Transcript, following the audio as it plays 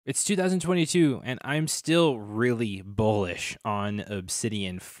It's 2022, and I'm still really bullish on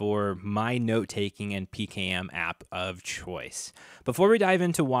Obsidian for my note taking and PKM app of choice. Before we dive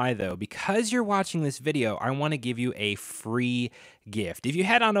into why, though, because you're watching this video, I want to give you a free gift. If you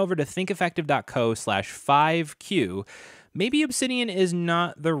head on over to thinkeffective.co/5q, maybe Obsidian is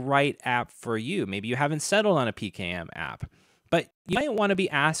not the right app for you. Maybe you haven't settled on a PKM app. But you might want to be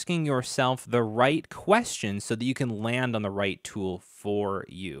asking yourself the right questions so that you can land on the right tool for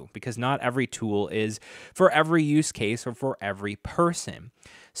you, because not every tool is for every use case or for every person.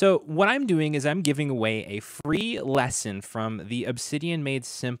 So what I'm doing is I'm giving away a free lesson from the Obsidian Made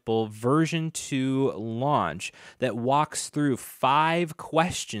Simple version 2 launch that walks through 5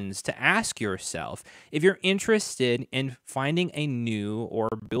 questions to ask yourself if you're interested in finding a new or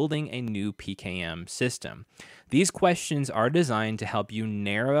building a new PKM system. These questions are designed to help you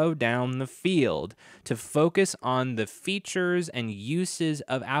narrow down the field to focus on the features and uses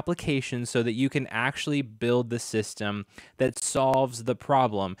of applications so that you can actually build the system that solves the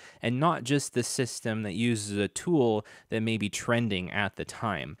problem and not just the system that uses a tool that may be trending at the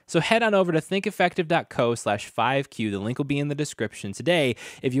time. So head on over to thinkeffective.co/5q. The link will be in the description today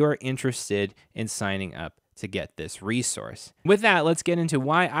if you are interested in signing up to get this resource. With that, let's get into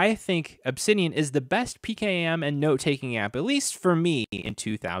why I think Obsidian is the best PKM and note-taking app, at least for me, in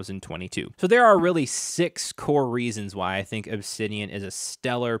 2022. So there are really 6 core reasons why I think Obsidian is a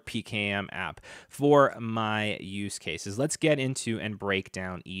stellar PKM app for my use cases. Let's get into and break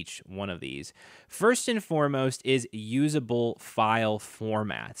down each one of these. First and foremost is usable file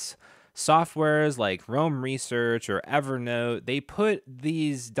formats. Softwares like Roam Research or Evernote, they put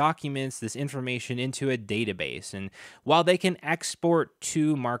these documents, this information into a database. And while they can export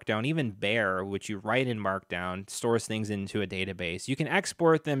to Markdown, even Bear, which you write in Markdown, stores things into a database, you can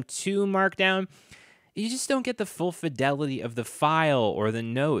export them to Markdown. You just don't get the full fidelity of the file or the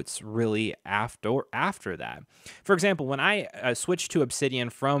notes really after that. For example, when I switched to Obsidian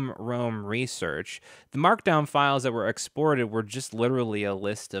from Roam Research, the Markdown files that were exported were just literally a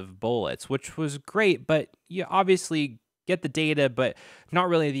list of bullets, which was great, but you obviously get the data, but not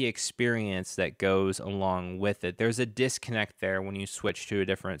really the experience that goes along with it. There's a disconnect there when you switch to a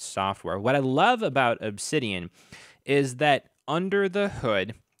different software. What I love about Obsidian is that under the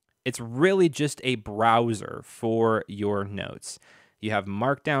hood, it's really just a browser for your notes. You have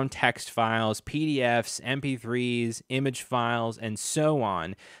Markdown text files, PDFs, MP3s, image files, and so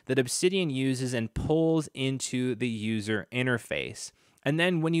on that Obsidian uses and pulls into the user interface. And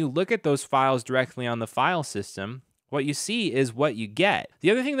then when you look at those files directly on the file system, what you see is what you get.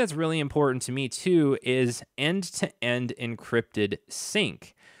 The other thing that's really important to me too is end-to-end encrypted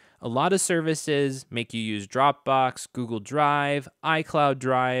sync. A lot of services make you use Dropbox, Google Drive, iCloud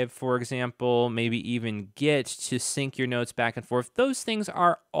Drive, for example, maybe even Git to sync your notes back and forth. Those things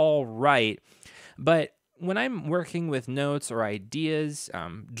are all right, but when I'm working with notes or ideas,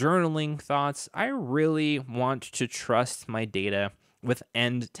 journaling thoughts, I really want to trust my data with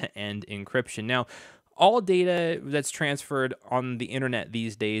end-to-end encryption. Now, all data that's transferred on the internet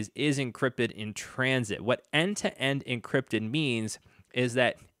these days is encrypted in transit. What end-to-end encrypted means is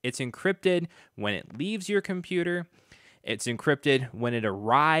that it's encrypted when it leaves your computer. It's encrypted when it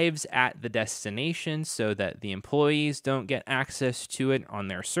arrives at the destination so that the employees don't get access to it on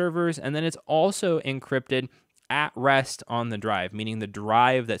their servers. And then it's also encrypted at rest on the drive, meaning the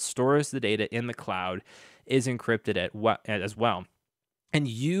drive that stores the data in the cloud is encrypted as well. And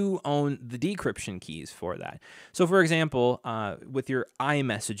you own the decryption keys for that. So for example, with your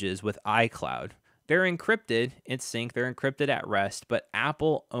iMessages with iCloud, they're encrypted in sync, they're encrypted at rest, but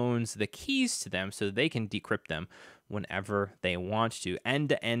Apple owns the keys to them so they can decrypt them whenever they want to.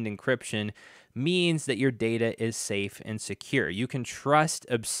 End-to-end encryption means that your data is safe and secure. You can trust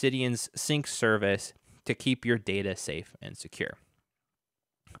Obsidian's sync service to keep your data safe and secure.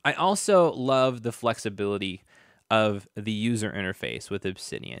 I also love the flexibility of the user interface with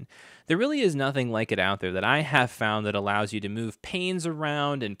Obsidian. There really is nothing like it out there that I have found that allows you to move panes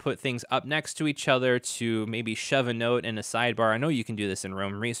around and put things up next to each other to maybe shove a note in a sidebar. I know you can do this in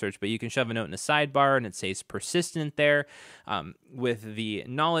Roam Research, but you can shove a note in a sidebar and it stays persistent there. With the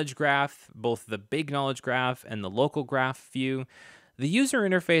knowledge graph, both the big knowledge graph and the local graph view, the user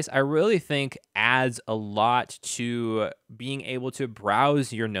interface, I really think, adds a lot to being able to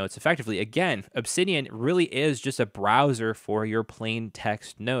browse your notes effectively. Again, Obsidian really is just a browser for your plain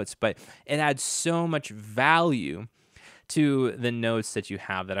text notes, but it adds so much value to the notes that you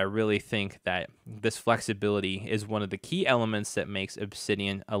have that I really think that this flexibility is one of the key elements that makes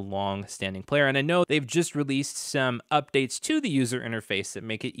Obsidian a long-standing player. And I know they've just released some updates to the user interface that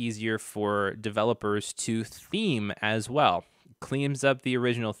make it easier for developers to theme as well. cleans up the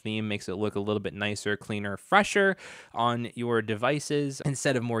original theme, makes it look a little bit nicer, cleaner, fresher on your devices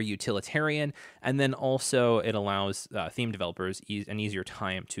instead of more utilitarian. And then also it allows theme developers an easier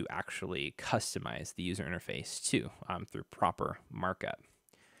time to actually customize the user interface too through proper markup.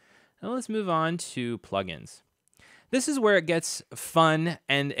 Now let's move on to plugins. This is where it gets fun,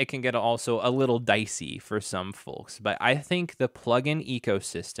 and it can get also a little dicey for some folks. But I think the plugin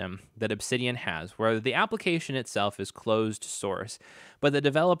ecosystem that Obsidian has, where the application itself is closed source, but the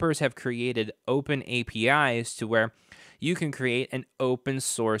developers have created open APIs to where you can create an open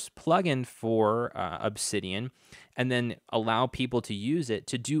source plugin for Obsidian and then allow people to use it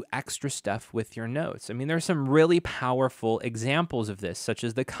to do extra stuff with your notes. I mean, there's some really powerful examples of this, such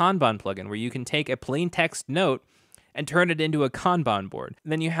as the Kanban plugin, where you can take a plain text note and turn it into a Kanban board.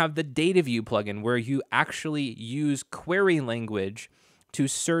 Then you have the Data View plugin, where you actually use query language to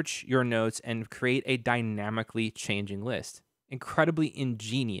search your notes and create a dynamically changing list. Incredibly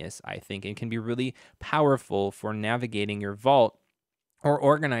ingenious, I think, and can be really powerful for navigating your vault or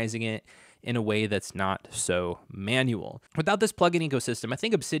organizing it in a way that's not so manual. Without this plugin ecosystem, I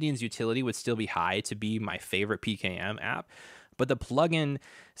think Obsidian's utility would still be high to be my favorite PKM app. But the plugin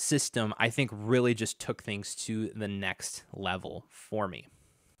system, I think, really just took things to the next level for me.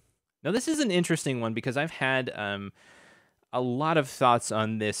 Now, this is an interesting one because I've had a lot of thoughts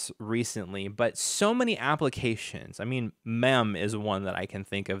on this recently, but so many applications. I mean, Mem is one that I can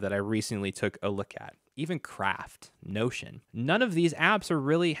think of that I recently took a look at. Even Craft, Notion. None of these apps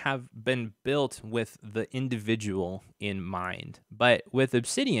really have been built with the individual in mind. But with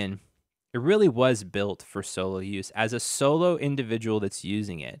Obsidian, it really was built for solo use as a solo individual that's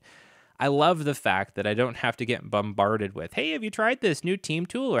using it. I love the fact that I don't have to get bombarded with, hey, have you tried this new team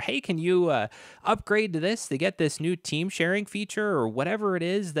tool? Or hey, can you upgrade to this to get this new team sharing feature? Or whatever it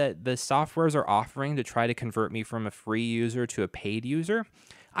is that the softwares are offering to try to convert me from a free user to a paid user.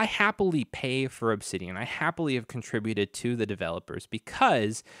 I happily pay for Obsidian. I happily have contributed to the developers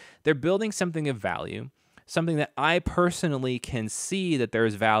because they're building something of value, something that I personally can see that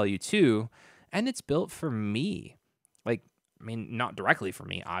there's value to, and it's built for me. Like, I mean, not directly for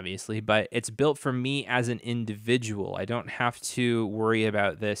me, obviously, but it's built for me as an individual. I don't have to worry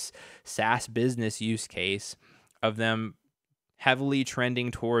about this SaaS business use case of them heavily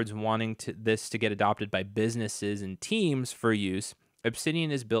trending towards wanting this to get adopted by businesses and teams for use. Obsidian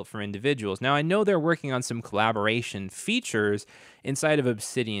is built for individuals. Now, I know they're working on some collaboration features inside of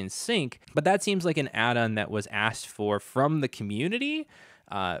Obsidian Sync, but that seems like an add-on that was asked for from the community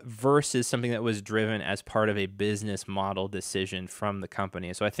versus something that was driven as part of a business model decision from the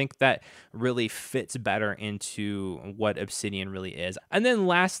company. So I think that really fits better into what Obsidian really is. And then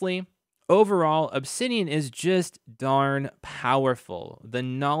lastly, overall, Obsidian is just darn powerful. The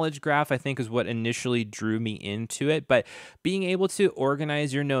knowledge graph, I think, is what initially drew me into it, but being able to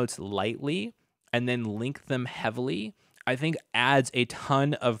organize your notes lightly and then link them heavily, I think adds a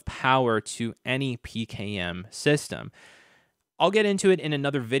ton of power to any PKM system. I'll get into it in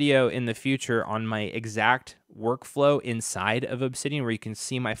another video in the future on my exact workflow inside of Obsidian where you can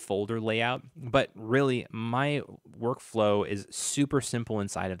see my folder layout. But really, my workflow is super simple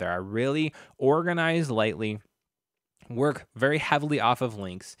inside of there. I really organize lightly, work very heavily off of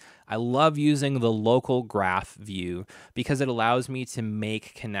links. I love using the local graph view because it allows me to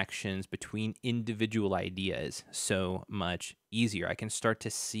make connections between individual ideas so much easier. I can start to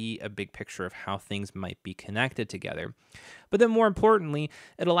see a big picture of how things might be connected together. But then more importantly,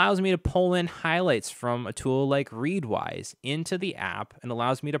 it allows me to pull in highlights from a tool like Readwise into the app and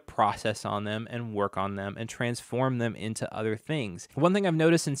allows me to process on them and work on them and transform them into other things. One thing I've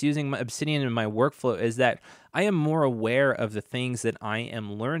noticed since using my Obsidian in my workflow is that I am more aware of the things that I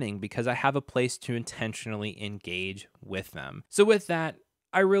am learning because I have a place to intentionally engage with them. So with that,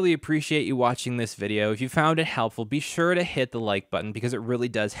 I really appreciate you watching this video. If you found it helpful, be sure to hit the like button because it really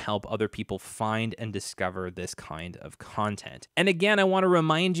does help other people find and discover this kind of content. And again, I want to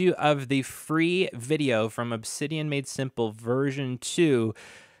remind you of the free video from Obsidian Made Simple version 2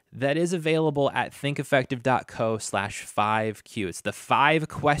 that is available at thinkeffective.co/5Q. It's the 5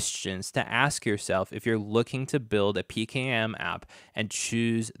 questions to ask yourself if you're looking to build a PKM app and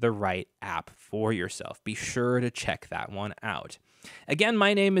choose the right app for yourself. Be sure to check that one out. Again,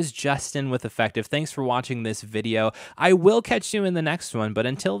 my name is Justin with Effective. Thanks for watching this video. I will catch you in the next one, but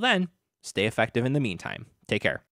until then, stay effective in the meantime. Take care.